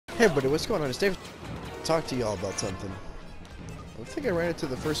Hey everybody, what's going on? It's Dave. Talk to y'all about something. I think I ran into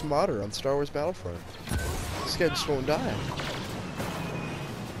the first modder on Star Wars Battlefront. This guy just won't die.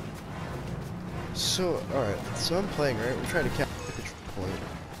 So, alright, so I'm playing, right? We're trying to capture the control point.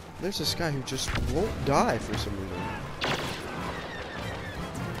 There's this guy who just won't die for some reason.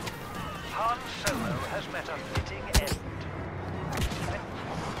 Han Solo has met a fitting end.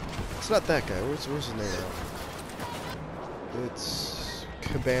 It's not that guy. Where's his name at? It's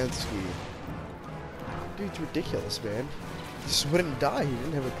Kabansky. Dude's ridiculous, man. He just wouldn't die. He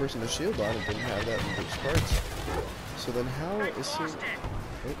didn't have a personal shield on and didn't have that in those parts. So then how is he... Oh.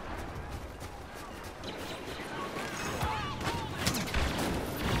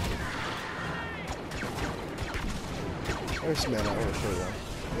 There's man, I want to show you that.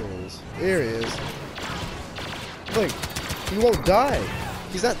 There he is. There he is. Look, he won't die.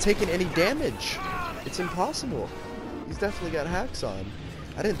 He's not taking any damage. It's impossible. He's definitely got hacks on.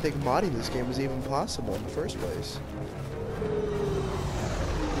 I didn't think modding this game was even possible in the first place.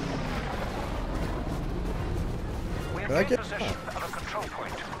 But I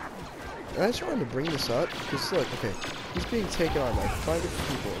just wanted to bring this up because look, okay, he's being taken on by 5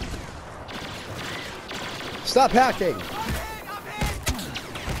 different people. Stop hacking!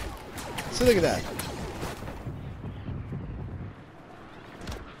 So look at that.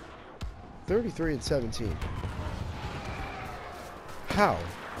 33 and 17. How?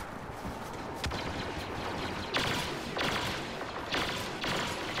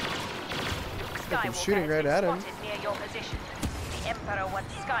 Look, I'm shooting right at him. Near your position. The Emperor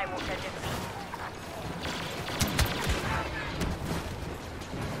wants Skywalker defeat.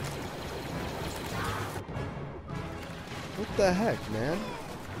 What the heck, man?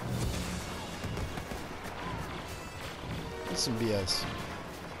 This is some BS.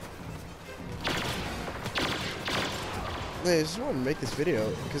 Hey, I just wanted to make this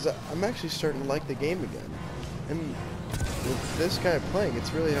video because I'm actually starting to like the game again. And with this guy playing,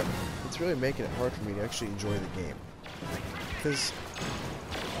 it's really making it hard for me to actually enjoy the game. Because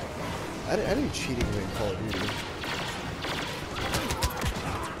I do cheating in Call of Duty.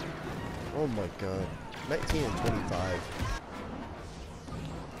 Oh my god. 19 and 25.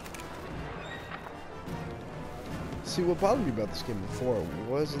 See, what bothered me about this game before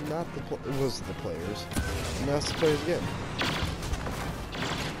was not the players. And now it's the players again.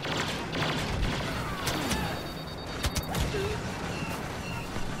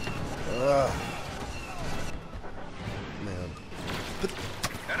 Ugh. Man. But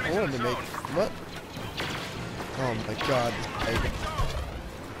I wanted to make... What? Oh my god.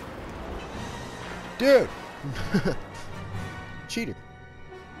 Dude! Cheater.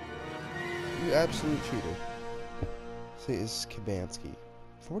 You absolute cheater. See, it's Kabansky.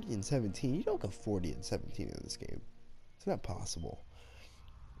 40 and 17. You don't go 40 and 17 in this game. It's not possible.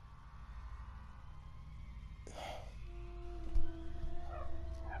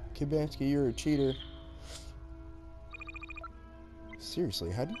 Kabansky, you're a cheater.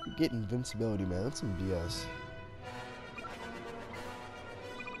 Seriously, how do you get invincibility, man? That's some BS.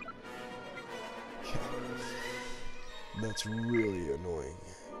 That's really annoying.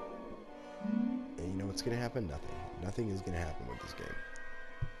 And you know what's gonna happen? Nothing. Nothing is gonna happen with this game.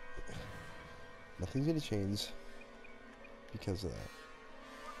 Nothing's gonna change because of that.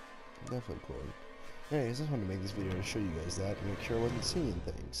 Definitely cool. Anyways, I just wanted to make this video to show you guys that and make sure I wasn't seeing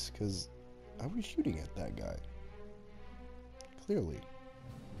things, because I was shooting at that guy. Clearly.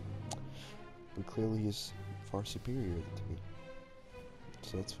 But clearly he's far superior to me.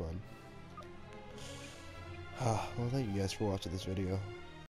 So that's fun. Well, thank you guys for watching this video.